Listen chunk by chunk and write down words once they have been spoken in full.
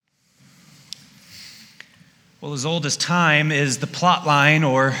Well, as old as time is the plot line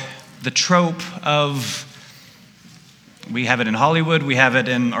or the trope of, we have it in Hollywood, we have it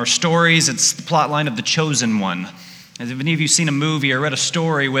in our stories, it's the plot line of the chosen one. Has any of you seen a movie or read a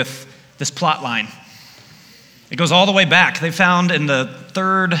story with this plot line? It goes all the way back. They found in the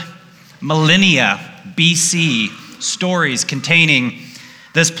 3rd millennia BC stories containing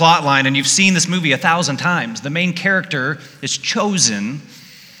this plot line, and you've seen this movie 1,000 times. The main character is chosen,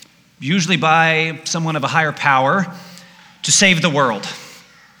 usually by someone of a higher power, to save the world.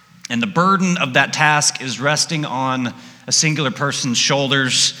 And the burden of that task is resting on a singular person's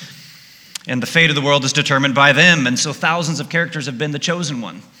shoulders, and the fate of the world is determined by them. And so thousands of characters have been the chosen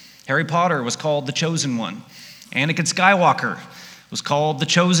one. Harry Potter was called the chosen one. Anakin Skywalker was called the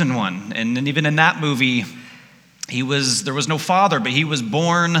chosen one. And then even in that movie, there was no father, but he was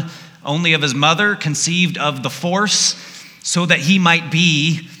born only of his mother, conceived of the Force, so that he might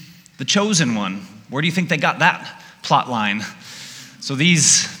be the chosen one. Where do you think they got that plot line? So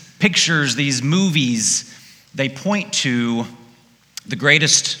these pictures, these movies, they point to the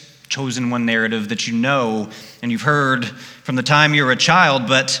greatest chosen one narrative that you know and you've heard from the time you were a child.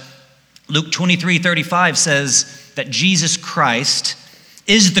 But Luke 23:35 says that Jesus Christ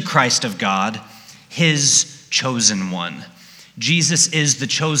is the Christ of God, his chosen one. Jesus is the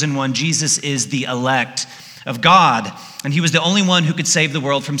chosen one. Jesus is the elect of God. And he was the only one who could save the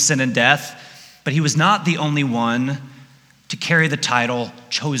world from sin and death, but he was not the only one to carry the title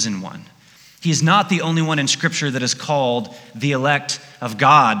chosen one. He is not the only one in Scripture that is called the elect of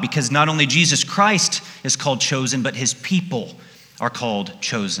God, because not only Jesus Christ is called chosen, but his people are called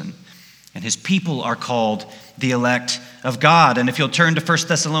chosen. And his people are called the elect of God. And if you'll turn to 1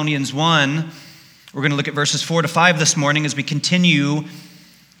 Thessalonians 1, we're going to look at verses 4-5 this morning as we continue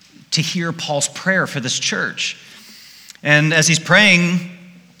to hear Paul's prayer for this church. And as he's praying,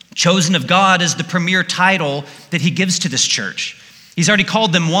 chosen of God is the premier title that he gives to this church. He's already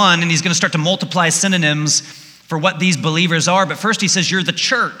called them one, and he's going to start to multiply synonyms for what these believers are. But first he says, you're the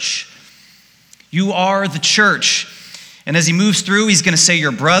church. You are the church. And as he moves through, he's going to say,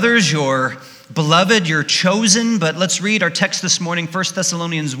 you're brothers, you're beloved, you're chosen. But let's read our text this morning, 1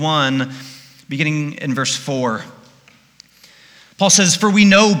 Thessalonians 1, beginning in verse 4. Paul says, for we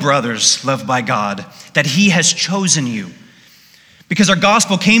know, brothers, loved by God, that he has chosen you, because our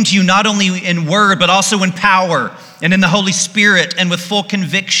gospel came to you not only in word, but also in power and in the Holy Spirit and with full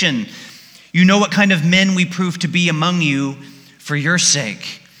conviction. You know what kind of men we proved to be among you for your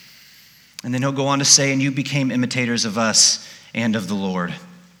sake. And then he'll go on to say, and you became imitators of us and of the Lord.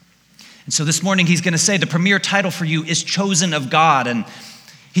 And so this morning he's going to say the premier title for you is chosen of God. And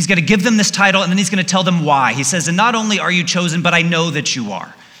he's going to give them this title, and then he's going to tell them why. He says, and not only are you chosen, but I know that you are.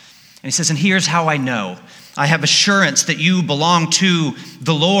 And he says, and here's how I know. I have assurance that you belong to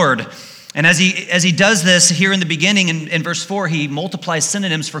the Lord. And as he does this here in the beginning, in verse 4, he multiplies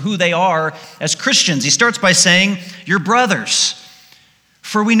synonyms for who they are as Christians. He starts by saying, you're brothers,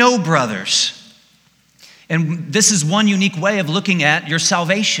 for we know brothers. And this is one unique way of looking at your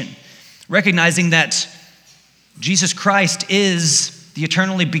salvation, recognizing that Jesus Christ is the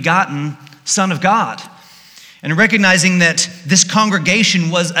eternally begotten Son of God, and recognizing that this congregation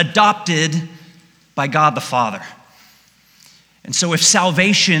was adopted by God the Father. And so if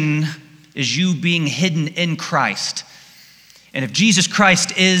salvation is you being hidden in Christ, and if Jesus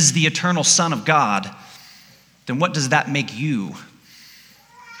Christ is the eternal Son of God, then what does that make you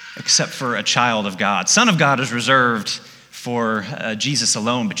except for a child of God? Son of God is reserved for Jesus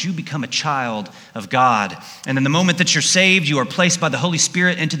alone, but you become a child of God. And in the moment that you're saved, you are placed by the Holy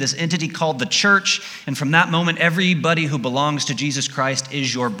Spirit into this entity called the church. And from that moment, everybody who belongs to Jesus Christ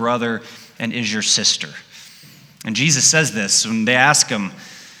is your brother and is your sister. And Jesus says this when they ask him,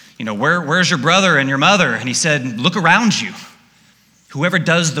 where's your brother and your mother? And he said, look around you. Whoever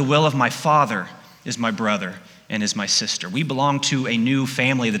does the will of my Father is my brother and is my sister. We belong to a new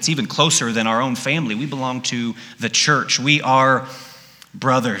family that's even closer than our own family. We belong to the church. We are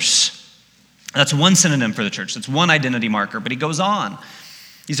brothers. That's one synonym for the church. That's one identity marker. But he goes on.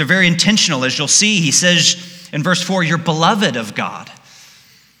 These are very intentional, as you'll see. He says in verse 4, you're beloved of God.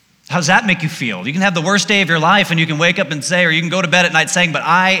 How does that make you feel? You can have the worst day of your life and you can wake up and say, or you can go to bed at night saying, but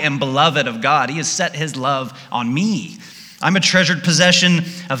I am beloved of God. He has set his love on me. I'm a treasured possession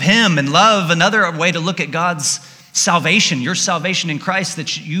of him. And love, another way to look at God's salvation, your salvation in Christ,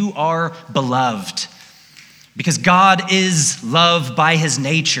 that you are beloved. Because God is love by his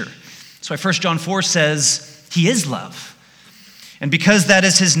nature. That's why 1 John 4 says he is love. And because that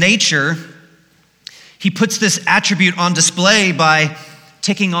is his nature, he puts this attribute on display by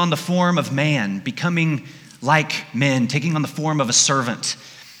taking on the form of man, becoming like men, taking on the form of a servant.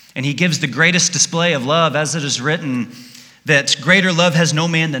 And he gives the greatest display of love, as it is written, that greater love has no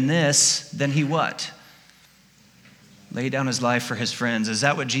man than this, than he what? Laid down his life for his friends. Is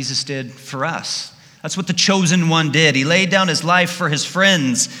that what Jesus did for us? That's what the chosen one did. He laid down his life for his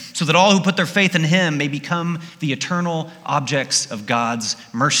friends so that all who put their faith in him may become the eternal objects of God's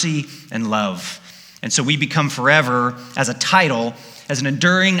mercy and love. And so we become forever, as a title, as an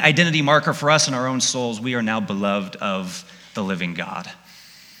enduring identity marker for us in our own souls, we are now beloved of the living God.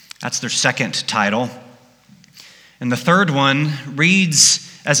 That's their second title. And the third one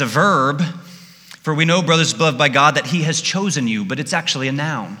reads as a verb, for we know, brothers beloved by God, that he has chosen you, but it's actually a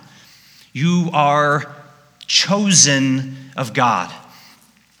noun. You are chosen of God.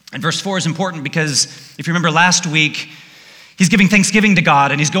 And verse 4 is important because if you remember last week, he's giving thanksgiving to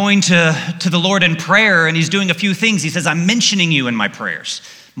God and he's going to the Lord in prayer and he's doing a few things. He says, I'm mentioning you in my prayers,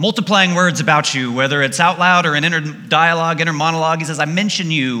 multiplying words about you, whether it's out loud or in inner dialogue, inner monologue. He says, I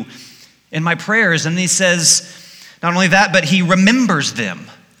mention you in my prayers. And he says, not only that, but he remembers them.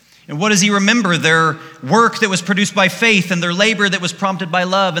 And what does he remember? Their work that was produced by faith and their labor that was prompted by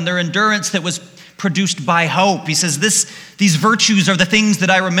love and their endurance that was produced by hope. He says, these virtues are the things that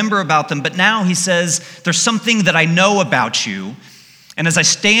I remember about them. But now he says, there's something that I know about you. And as I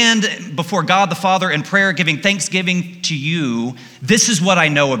stand before God the Father in prayer, giving thanksgiving to you, this is what I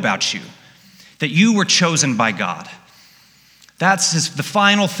know about you, that you were chosen by God. That's the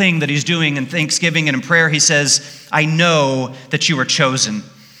final thing that he's doing in thanksgiving and in prayer. He says, I know that you were chosen.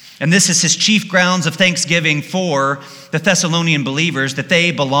 And this is his chief grounds of thanksgiving for the Thessalonian believers, that they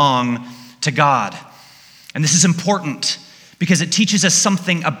belong to God. And this is important because it teaches us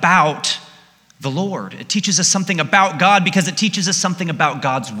something about the Lord. It teaches us something about God because it teaches us something about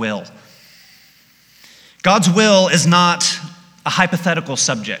God's will. God's will is not a hypothetical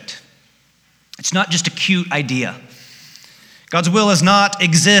subject. It's not just a cute idea. God's will does not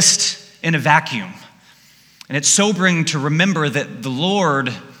exist in a vacuum. And it's sobering to remember that the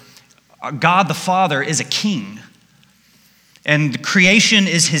Lord, God the Father, is a king. And creation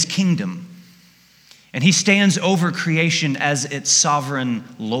is his kingdom. And he stands over creation as its sovereign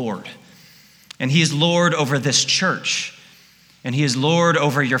Lord. And he is Lord over this church. And he is Lord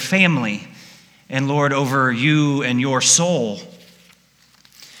over your family. And Lord over you and your soul.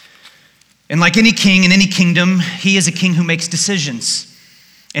 And like any king in any kingdom, he is a king who makes decisions.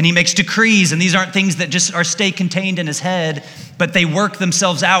 And he makes decrees, and these aren't things that just stay contained in his head, but they work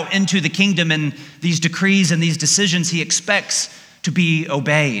themselves out into the kingdom, and these decrees and these decisions he expects to be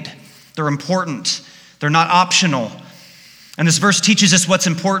obeyed. They're important. They're not optional. And this verse teaches us what's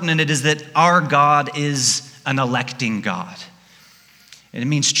important, and it is that our God is an electing God. And it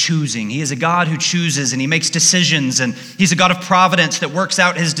means choosing. He is a God who chooses, and he makes decisions, and he's a God of providence that works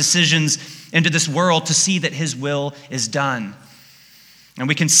out his decisions into this world to see that his will is done. And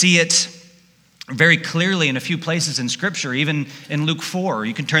we can see it very clearly in a few places in Scripture, even in Luke 4.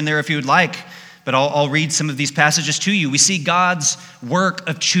 You can turn there if you would like, but I'll read some of these passages to you. We see God's work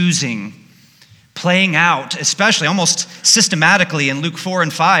of choosing playing out, especially almost systematically in Luke 4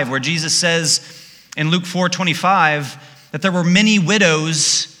 and 5, where Jesus says in Luke 4:25 that there were many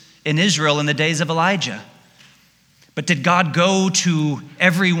widows in Israel in the days of Elijah. But did God go to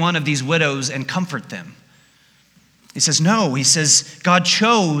every one of these widows and comfort them? He says, no. He says, God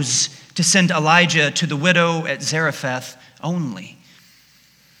chose to send Elijah to the widow at Zarephath only.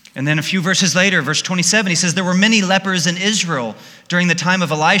 And then a few verses later, verse 27, he says, there were many lepers in Israel during the time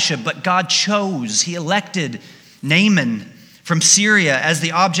of Elisha, but God chose, he elected Naaman from Syria as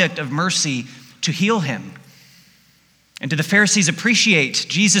the object of mercy to heal him. And did the Pharisees appreciate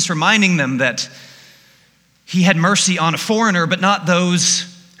Jesus reminding them that he had mercy on a foreigner, but not those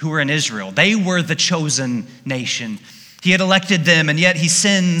who were in Israel? They were the chosen nation. He had elected them, and yet he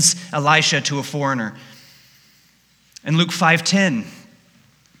sends Elisha to a foreigner. In Luke 5:10,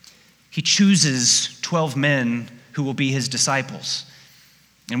 he chooses 12 men who will be his disciples.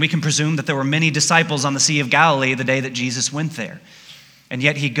 And we can presume that there were many disciples on the Sea of Galilee the day that Jesus went there. And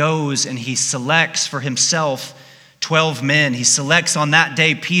yet he goes and he selects for himself 12 men. He selects on that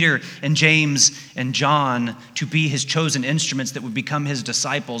day Peter and James and John to be his chosen instruments that would become his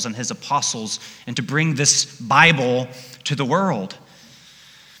disciples and his apostles and to bring this Bible to the world.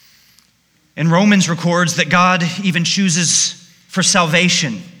 And Romans records that God even chooses for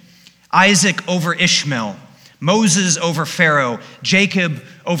salvation Isaac over Ishmael, Moses over Pharaoh, Jacob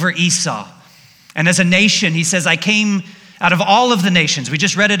over Esau. And as a nation, he says, I came out of all of the nations. We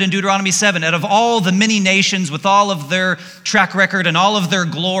just read it in Deuteronomy 7. Out of all the many nations with all of their track record and all of their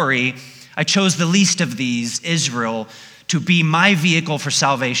glory, I chose the least of these, Israel, to be my vehicle for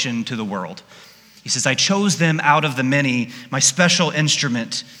salvation to the world. He says, I chose them out of the many, my special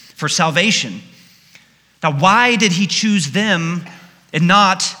instrument. for salvation. Now, why did he choose them and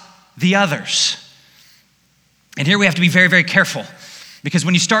not the others? And here we have to be very, very careful, because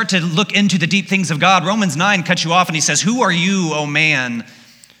when you start to look into the deep things of God, Romans 9 cuts you off and he says, who are you, O man,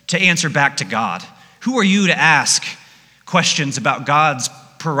 to answer back to God? Who are you to ask questions about God's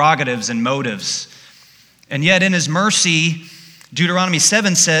prerogatives and motives? And yet in his mercy, Deuteronomy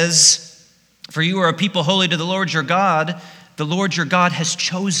 7 says, for you are a people holy to the Lord your God. The Lord your God has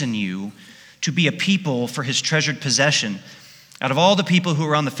chosen you to be a people for his treasured possession. Out of all the people who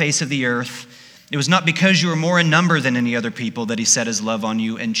are on the face of the earth, it was not because you were more in number than any other people that he set his love on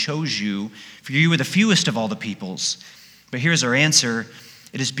you and chose you, for you were the fewest of all the peoples. But here's our answer.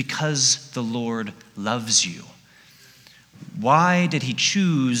 It is because the Lord loves you. Why did he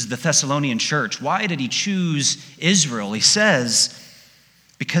choose the Thessalonian church? Why did he choose Israel? He says,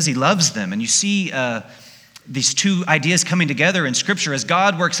 because he loves them. And you see these two ideas coming together in Scripture. As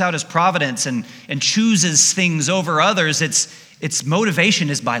God works out his providence and chooses things over others, its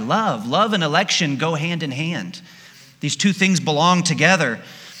motivation is by love. Love and election go hand in hand. These two things belong together,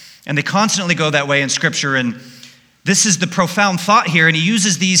 and they constantly go that way in Scripture. And this is the profound thought here, and he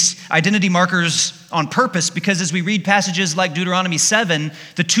uses these identity markers on purpose because as we read passages like Deuteronomy 7,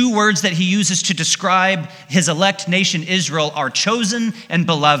 the two words that he uses to describe his elect nation Israel are chosen and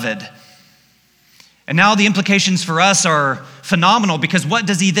beloved. And now the implications for us are phenomenal, because what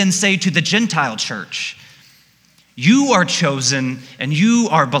does he then say to the Gentile church? You are chosen and you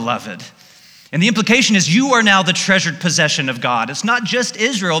are beloved. And the implication is you are now the treasured possession of God. It's not just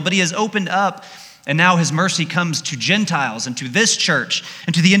Israel, but he has opened up, and now his mercy comes to Gentiles and to this church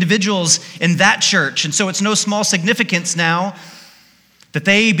and to the individuals in that church. And so it's no small significance now that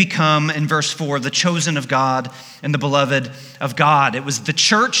they become, in verse 4, the chosen of God and the beloved of God. It was the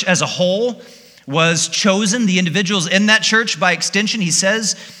church as a whole was chosen. The individuals in that church, by extension, he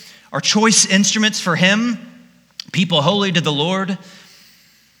says, are choice instruments for him, people holy to the Lord.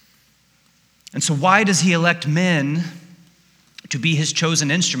 And so why does he elect men to be his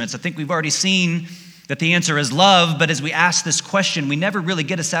chosen instruments? I think we've already seen that the answer is love, but as we ask this question, we never really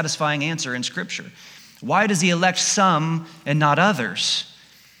get a satisfying answer in Scripture. Why does he elect some and not others?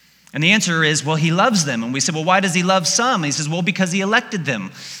 And the answer is, well, he loves them. And we say, well, why does he love some? And he says, well, because he elected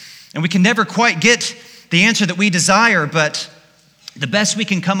them. And we can never quite get the answer that we desire, but the best we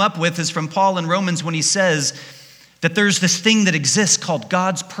can come up with is from Paul in Romans when he says that there's this thing that exists called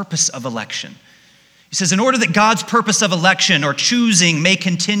God's purpose of election. He says, in order that God's purpose of election or choosing may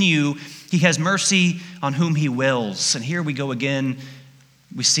continue, he has mercy on whom he wills. And here we go again.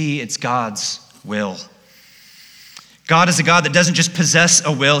 We see it's God's will. God is a God that doesn't just possess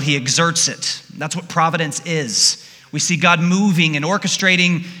a will, he exerts it. That's what providence is. We see God moving and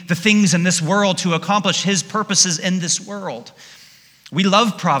orchestrating the things in this world to accomplish his purposes in this world. We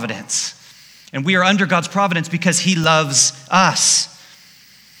love providence, and we are under God's providence because he loves us.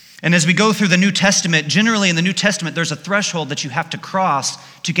 And as we go through the New Testament, generally in the New Testament, there's a threshold that you have to cross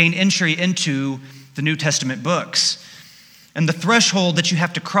to gain entry into the New Testament books. And the threshold that you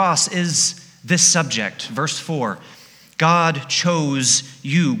have to cross is this subject, verse 4. God chose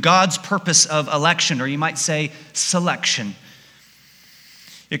you. God's purpose of election, or you might say selection.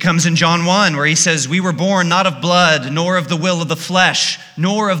 It comes in John 1 where he says, we were born not of blood, nor of the will of the flesh,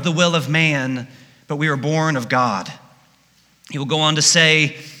 nor of the will of man, but we were born of God. He will go on to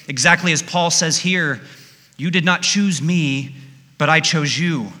say, exactly as Paul says here, you did not choose me, but I chose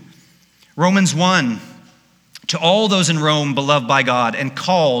you. Romans 1, to all those in Rome beloved by God and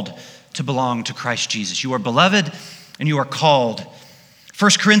called to belong to Christ Jesus. You are beloved and you are called.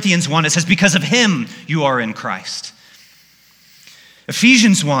 1 Corinthians 1, it says, because of him you are in Christ.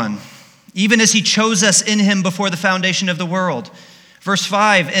 Ephesians 1, even as he chose us in him before the foundation of the world. Verse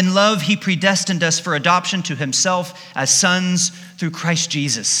 5, in love he predestined us for adoption to himself as sons through Christ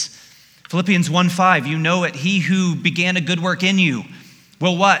Jesus. Philippians 1:5, you know it, he who began a good work in you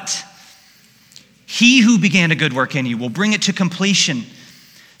will what? He who began a good work in you will bring it to completion.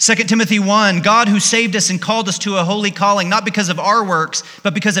 2 Timothy 1, God who saved us and called us to a holy calling, not because of our works,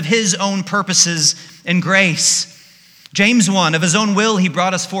 but because of his own purposes and grace. James 1, of his own will he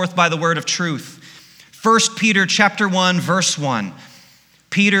brought us forth by the word of truth. 1 Peter chapter 1, verse 1,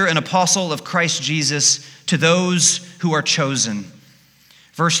 Peter, an apostle of Christ Jesus, to those who are chosen.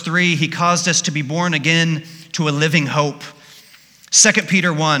 Verse 3, he caused us to be born again to a living hope. 2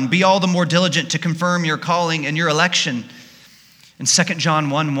 Peter 1, be all the more diligent to confirm your calling and your election. And 2 John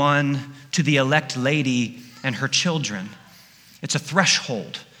 1:1, to the elect lady and her children. It's a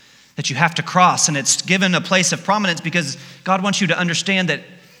threshold that you have to cross, and it's given a place of prominence because God wants you to understand that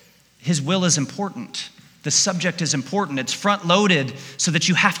his will is important. The subject is important. It's front-loaded so that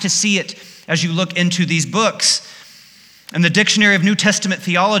you have to see it as you look into these books. And the Dictionary of New Testament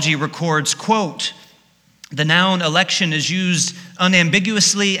Theology records, quote, "The noun election is used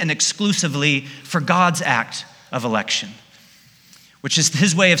unambiguously and exclusively for God's act of election," which is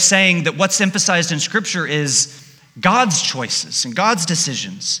his way of saying that what's emphasized in Scripture is God's choices and God's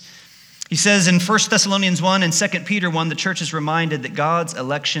decisions. He says in 1 Thessalonians 1 and 2 Peter 1, the church is reminded that God's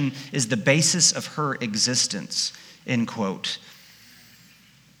election is the basis of her existence, end quote.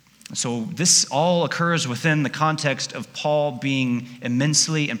 So this all occurs within the context of Paul being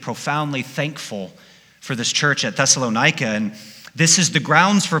immensely and profoundly thankful for this church at Thessalonica. And this is the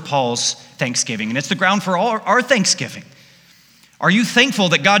grounds for Paul's thanksgiving, and it's the ground for all our thanksgiving. Are you thankful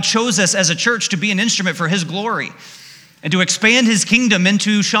that God chose us as a church to be an instrument for his glory and to expand his kingdom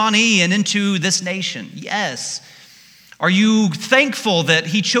into Shawnee and into this nation? Yes. Are you thankful that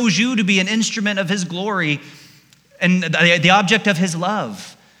he chose you to be an instrument of his glory and the object of his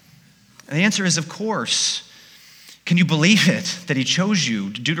love? And the answer is, of course. Can you believe it, that he chose you,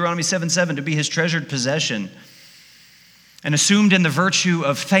 Deuteronomy 7:7, to be his treasured possession? And assumed in the virtue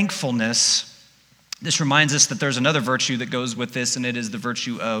of thankfulness, this reminds us that there's another virtue that goes with this, and it is the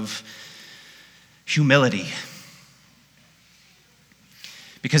virtue of humility.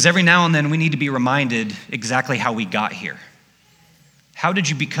 Because every now and then we need to be reminded exactly how we got here. How did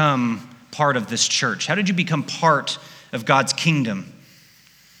you become part of this church? How did you become part of God's kingdom?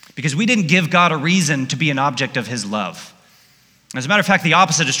 Because we didn't give God a reason to be an object of his love. As a matter of fact, the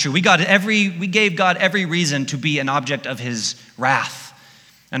opposite is true. We gave God every reason to be an object of his wrath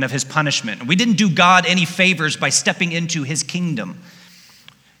and of his punishment. We didn't do God any favors by stepping into his kingdom.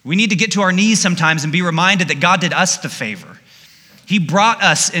 We need to get to our knees sometimes and be reminded that God did us the favor. He brought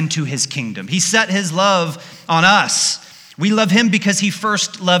us into his kingdom. He set his love on us. We love him because he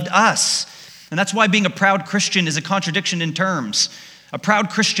first loved us. And that's why being a proud Christian is a contradiction in terms. A proud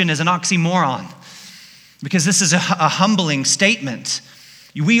Christian is an oxymoron, because this is a humbling statement.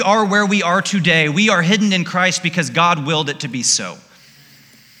 We are where we are today. We are hidden in Christ because God willed it to be so.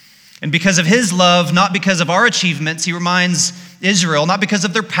 And because of his love, not because of our achievements, he reminds Israel, not because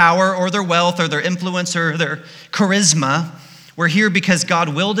of their power or their wealth or their influence or their charisma. We're here because God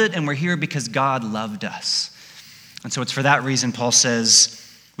willed it, and we're here because God loved us. And so it's for that reason Paul says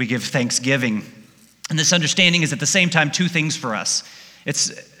we give thanksgiving. And this understanding is at the same time two things for us.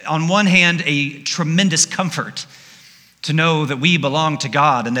 It's on one hand a tremendous comfort to know that we belong to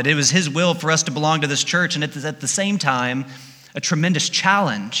God and that it was his will for us to belong to this church, and it's at the same time a tremendous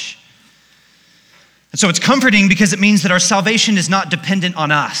challenge. And so it's comforting because it means that our salvation is not dependent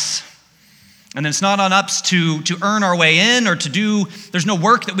on us. And it's not on us to earn our way in or there's no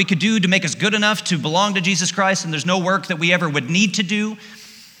work that we could do to make us good enough to belong to Jesus Christ, and there's no work that we ever would need to do.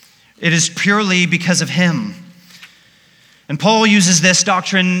 It is purely because of him. And Paul uses this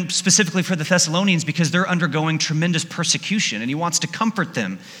doctrine specifically for the Thessalonians because they're undergoing tremendous persecution, and he wants to comfort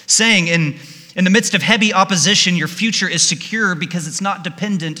them, saying in the midst of heavy opposition, your future is secure because it's not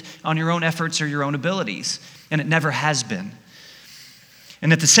dependent on your own efforts or your own abilities, and it never has been.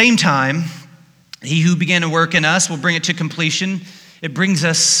 And at the same time, he who began to work in us will bring it to completion. It brings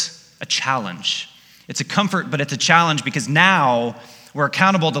us a challenge. It's a comfort, but it's a challenge because now we're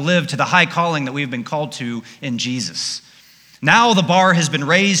accountable to live to the high calling that we've been called to in Jesus. Now the bar has been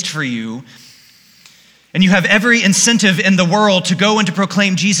raised for you, and you have every incentive in the world to go and to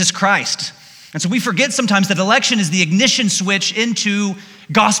proclaim Jesus Christ. And so we forget sometimes that election is the ignition switch into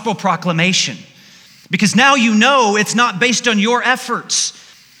gospel proclamation. Because now you know it's not based on your efforts.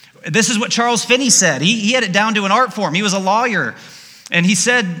 This is what Charles Finney said. He had it down to an art form. He was a lawyer. And he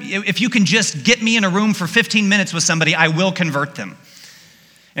said, if you can just get me in a room for 15 minutes with somebody, I will convert them.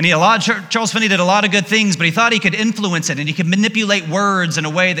 And Charles Finney did a lot of good things, but he thought he could influence it and he could manipulate words in a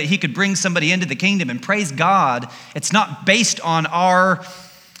way that he could bring somebody into the kingdom. And praise God, it's not based on our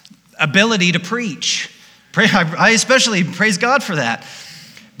ability to preach. I especially praise God for that.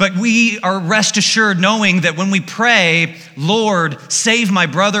 But we are rest assured knowing that when we pray, Lord, save my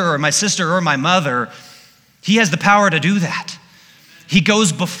brother or my sister or my mother, he has the power to do that. He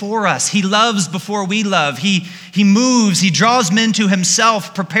goes before us. He loves before we love. He moves. He draws men to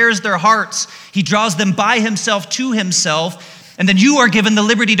himself, prepares their hearts. He draws them by himself to himself. And then you are given the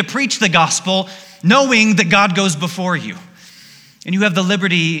liberty to preach the gospel, knowing that God goes before you. And you have the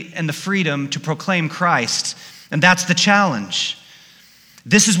liberty and the freedom to proclaim Christ. And that's the challenge.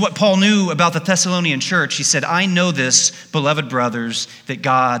 This is what Paul knew about the Thessalonian church. He said, I know this, beloved brothers, that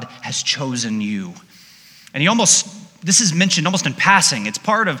God has chosen you. And he almost this is mentioned almost in passing. It's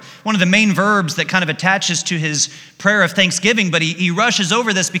part of one of the main verbs that kind of attaches to his prayer of thanksgiving, but he rushes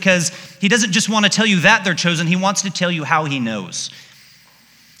over this because he doesn't just want to tell you that they're chosen, he wants to tell you how he knows.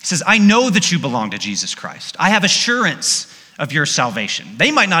 He says, I know that you belong to Jesus Christ. I have assurance of your salvation.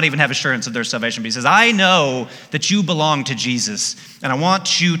 They might not even have assurance of their salvation, but he says, I know that you belong to Jesus, and I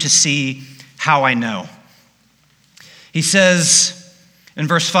want you to see how I know. He says in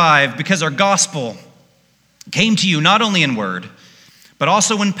verse 5, because our gospel came to you not only in word, but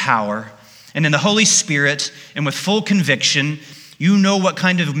also in power and in the Holy Spirit and with full conviction, you know what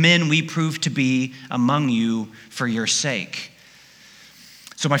kind of men we prove to be among you for your sake.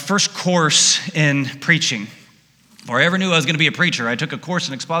 So my first course in preaching, before I ever knew I was going to be a preacher, I took a course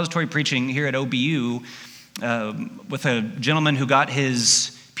in expository preaching here at OBU with a gentleman who got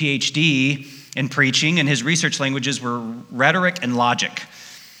his PhD in preaching, and his research languages were rhetoric and logic.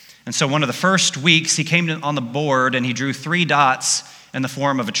 And so one of the first weeks, he came on the board and he drew 3 dots in the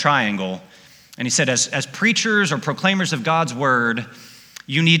form of a triangle. And he said, as preachers or proclaimers of God's word,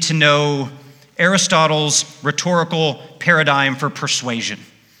 you need to know Aristotle's rhetorical paradigm for persuasion.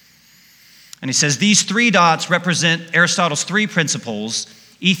 And he says, these 3 dots represent Aristotle's 3 principles: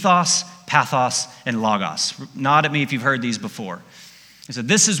 ethos, pathos, and logos. Nod at me if you've heard these before. He said,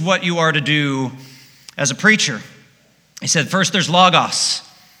 this is what you are to do as a preacher. He said, first, there's logos.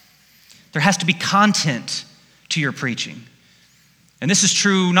 There has to be content to your preaching. And this is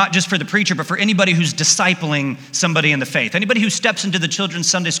true not just for the preacher, but for anybody who's discipling somebody in the faith. Anybody who steps into the children's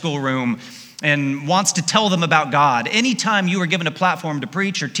Sunday school room and wants to tell them about God. Anytime you are given a platform to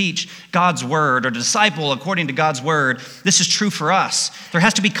preach or teach God's word or disciple according to God's word, this is true for us. There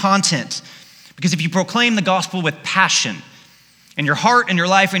has to be content. Because if you proclaim the gospel with passion, and your heart and your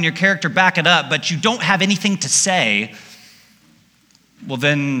life and your character back it up, but you don't have anything to say, well,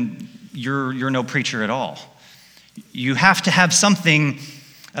 then you're no preacher at all. You have to have something,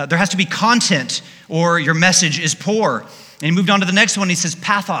 there has to be content, or your message is poor. And he moved on to the next one. He says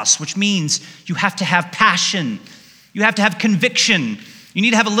pathos, which means you have to have passion. You have to have conviction. You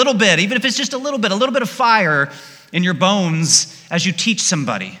need to have a little bit, even if it's just a little bit of fire in your bones as you teach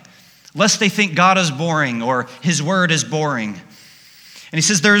somebody, lest they think God is boring or his word is boring. And he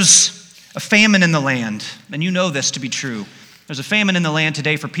says there's a famine in the land, and you know this to be true. There's a famine in the land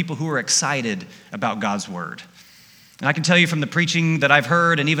today for people who are excited about God's word. And I can tell you from the preaching that I've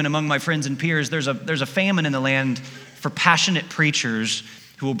heard, and even among my friends and peers, there's a famine in the land for passionate preachers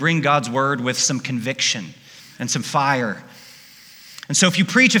who will bring God's word with some conviction and some fire. And so if you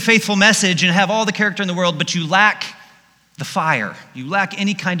preach a faithful message and have all the character in the world, but you lack the fire, you lack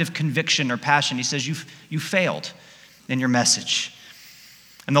any kind of conviction or passion, he says you failed in your message.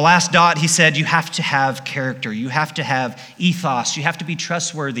 And the last dot, he said, you have to have character. You have to have ethos. You have to be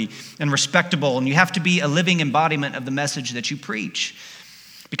trustworthy and respectable. And you have to be a living embodiment of the message that you preach.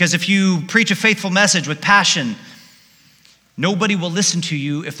 Because if you preach a faithful message with passion, nobody will listen to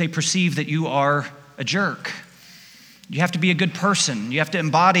you if they perceive that you are a jerk. You have to be a good person. You have to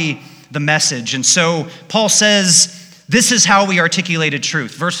embody the message. And so Paul says, this is how we articulated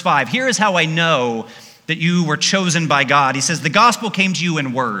truth. Verse 5, here is how I know that you were chosen by God. He says, the gospel came to you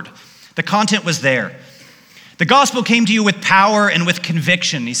in word. The content was there. The gospel came to you with power and with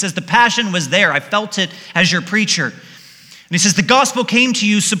conviction. He says, the passion was there. I felt it as your preacher. And he says, the gospel came to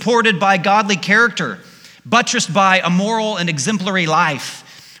you supported by godly character, buttressed by a moral and exemplary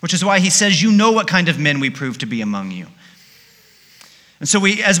life, which is why he says, you know what kind of men we prove to be among you. And so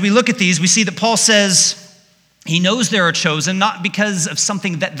as we look at these, we see that Paul says he knows they are chosen, not because of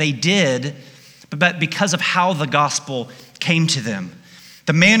something that they did, but because of how the gospel came to them.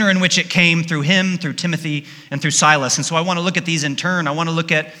 The manner in which it came through him, through Timothy, and through Silas. And so I want to look at these in turn. I want to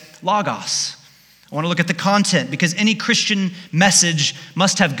look at logos. I want to look at the content, because any Christian message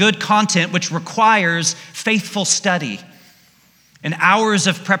must have good content, which requires faithful study and hours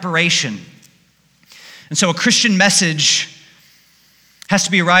of preparation. And so a Christian message has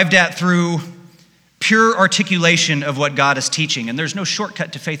to be arrived at through pure articulation of what God is teaching. And there's no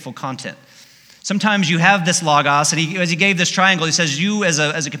shortcut to faithful content. Sometimes you have this logos, and as he gave this triangle, he says you as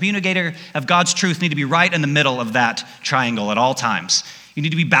a communicator of God's truth need to be right in the middle of that triangle at all times. You need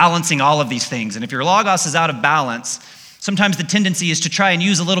to be balancing all of these things. And if your logos is out of balance, sometimes the tendency is to try and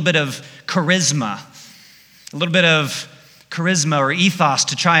use a little bit of charisma or ethos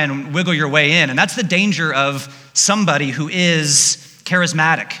to try and wiggle your way in. And that's the danger of somebody who is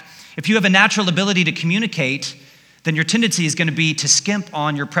charismatic. If you have a natural ability to communicate, then your tendency is going to be to skimp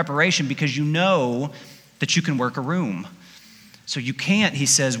on your preparation because you know that you can work a room. So you can't, he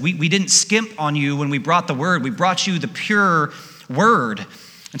says, we didn't skimp on you when we brought the word. We brought you the pure word.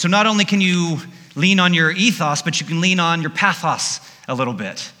 And so not only can you lean on your ethos, but you can lean on your pathos a little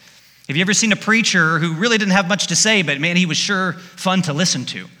bit. Have you ever seen a preacher who really didn't have much to say, but man, he was sure fun to listen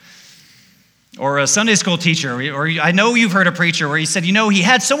to? Or a Sunday school teacher, or I know you've heard a preacher where he said, he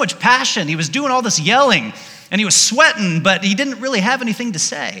had so much passion, he was doing all this yelling, and he was sweating, but he didn't really have anything to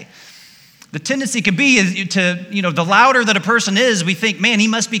say. The tendency could be to, the louder that a person is, we think, man, he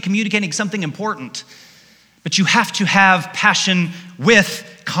must be communicating something important. But you have to have passion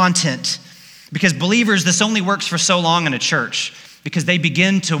with content. Because believers, this only works for so long in a church, because they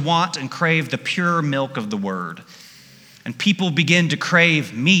begin to want and crave the pure milk of the word. And people begin to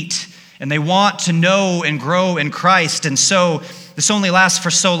crave meat, and they want to know and grow in Christ. And so this only lasts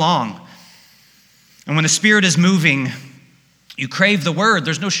for so long. And when the Spirit is moving, you crave the word.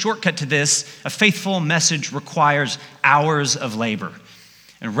 There's no shortcut to this. A faithful message requires hours of labor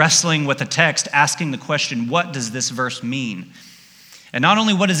and wrestling with the text, asking the question, what does this verse mean? And not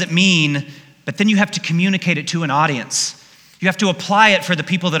only what does it mean, but then you have to communicate it to an audience. You have to apply it for the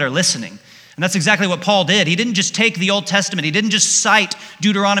people that are listening. And that's exactly what Paul did. He didn't just take the Old Testament. He didn't just cite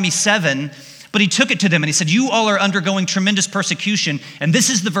Deuteronomy 7, but he took it to them and he said, you all are undergoing tremendous persecution, and this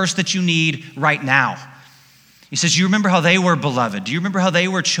is the verse that you need right now. He says, you remember how they were beloved? Do you remember how they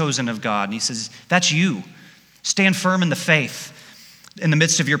were chosen of God? And he says, that's you. Stand firm in the faith in the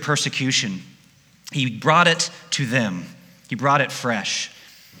midst of your persecution. He brought it to them. He brought it fresh.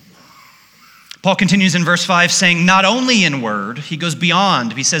 Paul continues in verse 5 saying, not only in word, he goes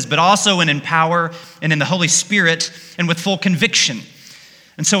beyond. He says, but also in power and in the Holy Spirit and with full conviction.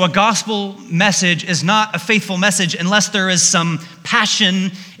 And so a gospel message is not a faithful message unless there is some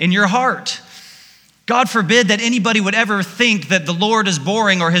passion in your heart. God forbid that anybody would ever think that the Lord is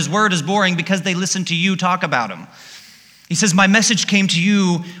boring or his word is boring because they listen to you talk about him. He says, my message came to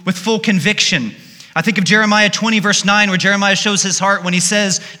you with full conviction. I think of Jeremiah 20, verse 9, where Jeremiah shows his heart when he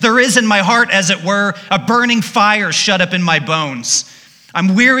says, there is in my heart, as it were, a burning fire shut up in my bones.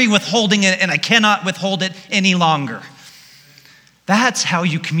 I'm weary with holding it, and I cannot withhold it any longer. That's how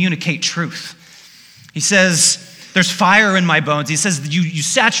you communicate truth. He says, there's fire in my bones. He says, you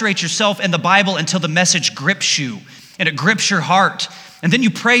saturate yourself in the Bible until the message grips you, and it grips your heart. And then you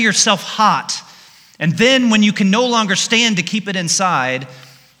pray yourself hot. And then when you can no longer stand to keep it inside,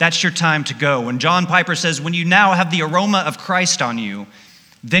 that's your time to go. When John Piper says, when you now have the aroma of Christ on you,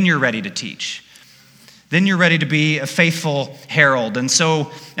 then you're ready to teach. Then you're ready to be a faithful herald. And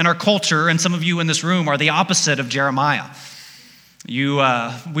so in our culture, and some of you in this room are the opposite of Jeremiah.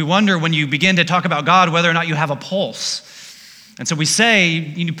 We wonder when you begin to talk about God whether or not you have a pulse. And so we say,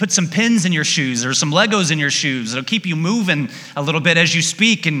 you put some pins in your shoes or some Legos in your shoes. It'll keep you moving a little bit as you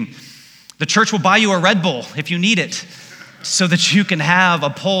speak. And the church will buy you a Red Bull if you need it, so that you can have a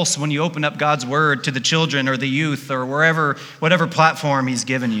pulse when you open up God's word to the children or the youth or whatever platform he's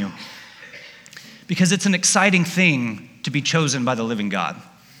given you. Because it's an exciting thing to be chosen by the living God.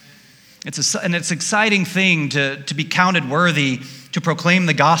 It's an exciting thing to be counted worthy to proclaim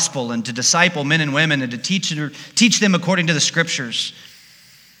the gospel and to disciple men and women and to teach them according to the scriptures.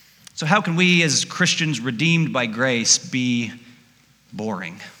 So how can we as Christians redeemed by grace be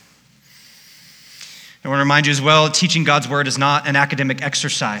boring? I want to remind you as well, teaching God's word is not an academic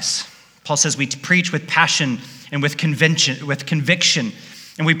exercise. Paul says we preach with passion and with conviction,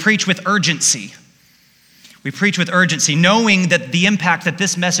 and we preach with urgency. We preach with urgency, knowing that the impact that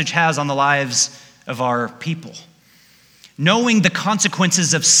this message has on the lives of our people. Knowing the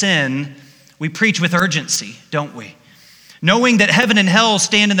consequences of sin, we preach with urgency, don't we? Knowing that heaven and hell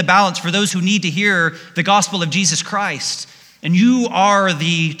stand in the balance for those who need to hear the gospel of Jesus Christ, and you are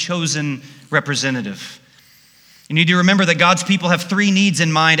the chosen representative. You need to remember that God's people have three needs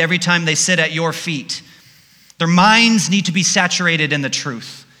in mind every time they sit at your feet. Their minds need to be saturated in the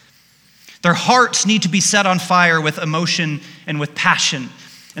truth. Their hearts need to be set on fire with emotion and with passion.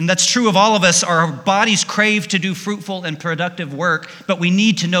 And that's true of all of us. Our bodies crave to do fruitful and productive work, but we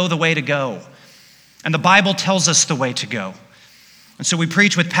need to know the way to go. And the Bible tells us the way to go. And so we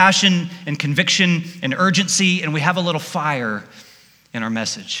preach with passion and conviction and urgency, and we have a little fire in our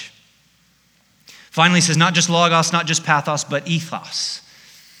message. Finally, he says, not just logos, not just pathos, but ethos.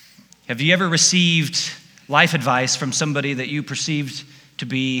 Have you ever received life advice from somebody that you perceived to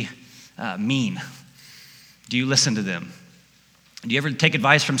be mean? Do you listen to them? Do you ever take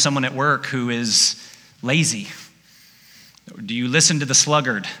advice from someone at work who is lazy? Do you listen to the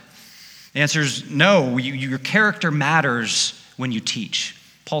sluggard? The answer is no. Your character matters when you teach.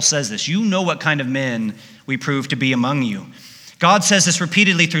 Paul says this. You know what kind of men we prove to be among you. God says this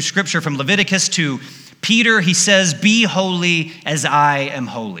repeatedly through Scripture, from Leviticus to Peter. He says, be holy as I am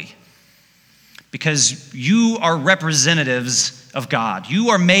holy. Because you are representatives of God. You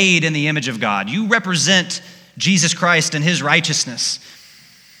are made in the image of God. You represent Jesus Christ and his righteousness.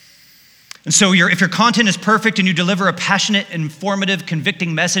 And so if your content is perfect and you deliver a passionate, informative,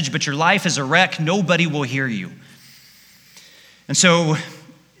 convicting message, but your life is a wreck, nobody will hear you. And so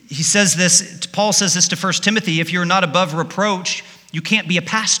he says this, Paul says this to 1 Timothy, if you're not above reproach, you can't be a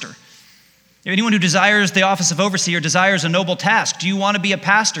pastor. Anyone who desires the office of overseer desires a noble task. Do you want to be a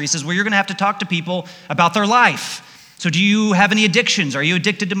pastor? He says, well, you're going to have to talk to people about their life. So do you have any addictions? Are you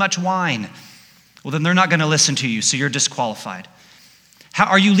addicted to much wine? Well, then they're not going to listen to you, so you're disqualified. How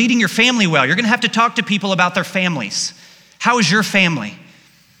are you leading your family well? You're going to have to talk to people about their families. How is your family?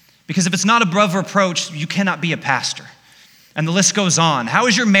 Because if it's not above reproach, you cannot be a pastor. And the list goes on. How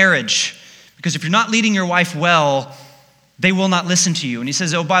is your marriage? Because if you're not leading your wife well, they will not listen to you. And he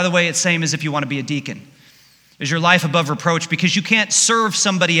says, oh, by the way, it's same as if you want to be a deacon. Is your life above reproach? Because you can't serve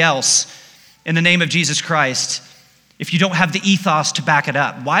somebody else in the name of Jesus Christ if you don't have the ethos to back it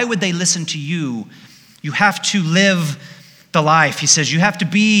up. Why would they listen to you? You have to live the life. He says, you have to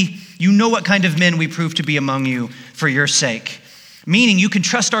be, you know what kind of men we prove to be among you for your sake. Meaning you can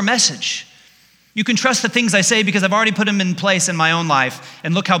trust our message. You can trust the things I say because I've already put them in place in my own life,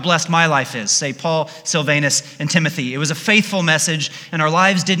 and look how blessed my life is. Say Paul, Silvanus, and Timothy. It was a faithful message, and our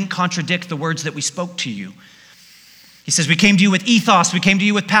lives didn't contradict the words that we spoke to you. He says, we came to you with ethos, we came to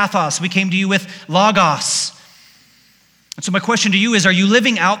you with pathos, we came to you with logos. And so my question to you is, are you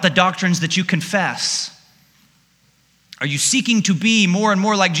living out the doctrines that you confess? Are you seeking to be more and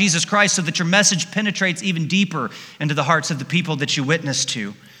more like Jesus Christ so that your message penetrates even deeper into the hearts of the people that you witness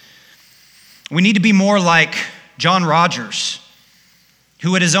to? We need to be more like John Rogers,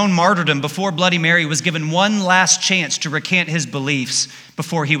 who at his own martyrdom before Bloody Mary was given one last chance to recant his beliefs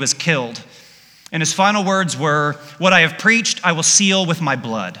before he was killed. And his final words were, what I have preached, I will seal with my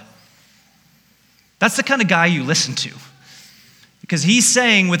blood. That's the kind of guy you listen to. Because he's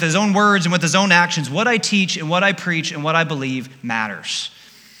saying with his own words and with his own actions, what I teach and what I preach and what I believe matters.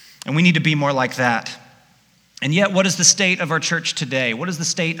 And we need to be more like that. And yet, what is the state of our church today? What is the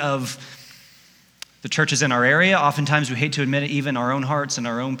state of the churches in our area? Oftentimes, we hate to admit it, even our own hearts and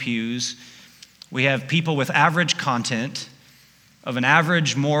our own pews. We have people with average content, of an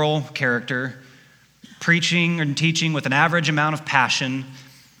average moral character, preaching and teaching with an average amount of passion,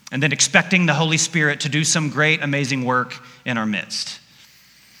 and then expecting the Holy Spirit to do some great, amazing work in our midst.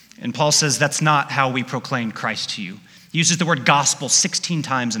 And Paul says that's not how we proclaim Christ to you. He uses the word gospel 16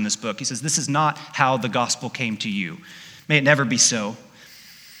 times in this book. He says this is not how the gospel came to you. May it never be so.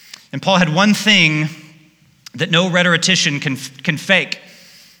 And Paul had one thing that no rhetorician can fake.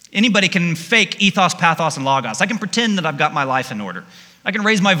 Anybody can fake ethos, pathos, and logos. I can pretend that I've got my life in order. I can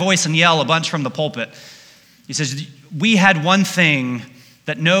raise my voice and yell a bunch from the pulpit. He says, we had one thing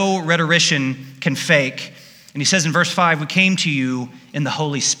that no rhetorician can fake. And he says in verse 5, we came to you in the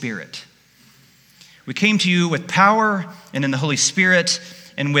Holy Spirit. We came to you with power and in the Holy Spirit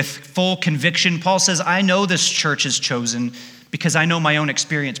and with full conviction. Paul says, I know this church is chosen because I know my own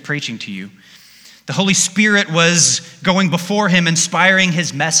experience preaching to you. The Holy Spirit was going before him, inspiring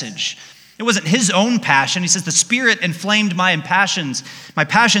his message. It wasn't his own passion. He says, the Spirit inflamed my passions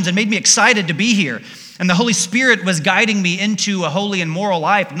and made me excited to be here. And the Holy Spirit was guiding me into a holy and moral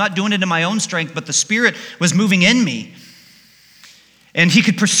life. I'm not doing it in my own strength, but the Spirit was moving in me. And he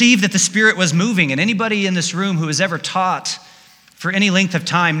could perceive that the Spirit was moving. And anybody in this room who has ever taught for any length of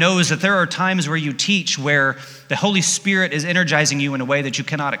time knows that there are times where you teach where the Holy Spirit is energizing you in a way that you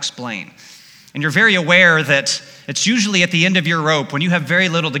cannot explain. And you're very aware that it's usually at the end of your rope, when you have very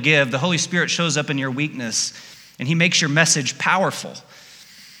little to give, the Holy Spirit shows up in your weakness and he makes your message powerful.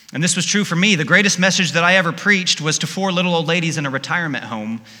 And this was true for me. The greatest message that I ever preached was to 4 little old ladies in a retirement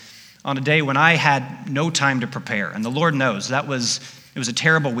home on a day when I had no time to prepare. And the Lord knows it was a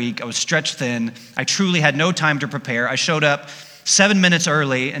terrible week. I was stretched thin. I truly had no time to prepare. I showed up 7 minutes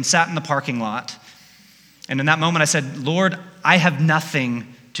early and sat in the parking lot. And in that moment I said, Lord, I have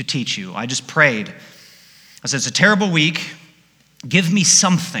nothing to teach you. I just prayed. I said, it's a terrible week. Give me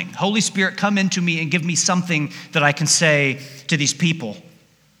something. Holy Spirit, come into me and give me something that I can say to these people.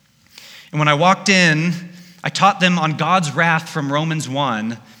 And when I walked in, I taught them on God's wrath from Romans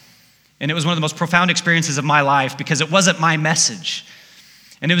 1. And it was one of the most profound experiences of my life because it wasn't my message.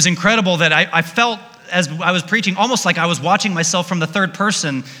 And it was incredible that I felt as I was preaching almost like I was watching myself from the third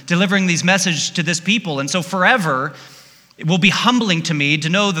person delivering these messages to this people. And so forever, it will be humbling to me to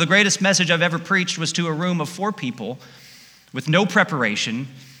know that the greatest message I've ever preached was to a room of 4 people with no preparation,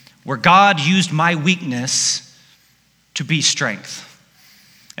 where God used my weakness to be strength.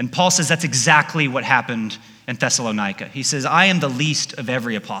 And Paul says that's exactly what happened in Thessalonica. He says, I am the least of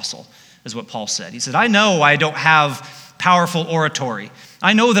every apostle, is what Paul said. He said, I know I don't have powerful oratory.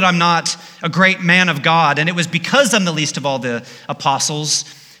 I know that I'm not a great man of God, and it was because I'm the least of all the apostles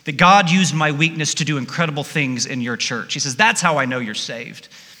that God used my weakness to do incredible things in your church. He says, that's how I know you're saved.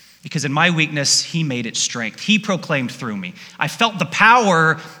 Because in my weakness, he made it strength. He proclaimed through me. I felt the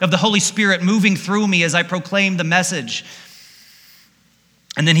power of the Holy Spirit moving through me as I proclaimed the message.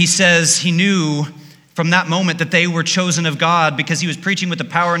 And then he says he knew from that moment that they were chosen of God because he was preaching with a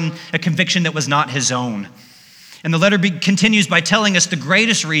power and a conviction that was not his own. And the letter continues by telling us the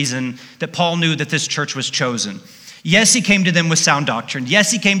greatest reason that Paul knew that this church was chosen. Yes, he came to them with sound doctrine.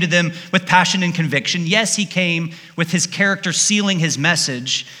 Yes, he came to them with passion and conviction. Yes, he came with his character sealing his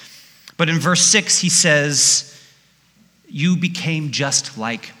message. But in verse 6, he says, you became just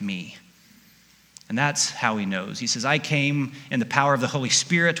like me. And that's how he knows. He says, I came in the power of the Holy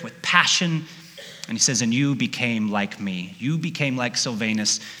Spirit with passion. And he says, and you became like me. You became like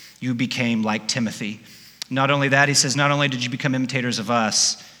Silvanus. You became like Timothy. Not only that, he says, not only did you become imitators of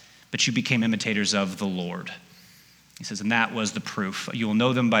us, but you became imitators of the Lord. He says, and that was the proof. You will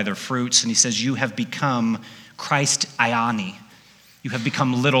know them by their fruits. And he says, you have become Christ Iani. You have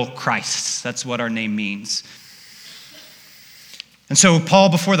become little Christs. That's what our name means. And so Paul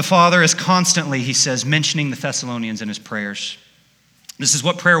before the Father is constantly, he says, mentioning the Thessalonians in his prayers. This is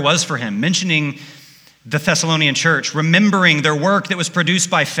what prayer was for him, mentioning the Thessalonian church, remembering their work that was produced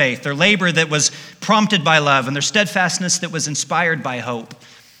by faith, their labor that was prompted by love, and their steadfastness that was inspired by hope.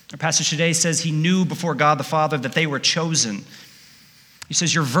 Our passage today says he knew before God the Father that they were chosen. He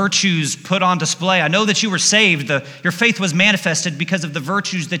says, your virtues put on display. I know that you were saved. Your faith was manifested because of the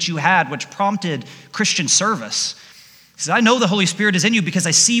virtues that you had, which prompted Christian service. He says, I know the Holy Spirit is in you because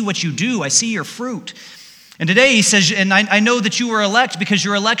I see what you do. I see your fruit. And today he says, and I know that you were elect because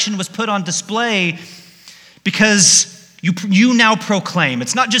your election was put on display because you now proclaim.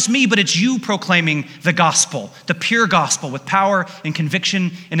 It's not just me, but it's you proclaiming the gospel, the pure gospel with power and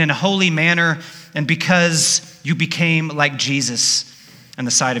conviction and in a holy manner, and because you became like Jesus in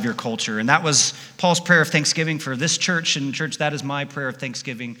the sight of your culture. And that was Paul's prayer of thanksgiving for this church, and church, that is my prayer of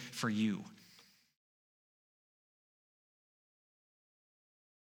thanksgiving for you.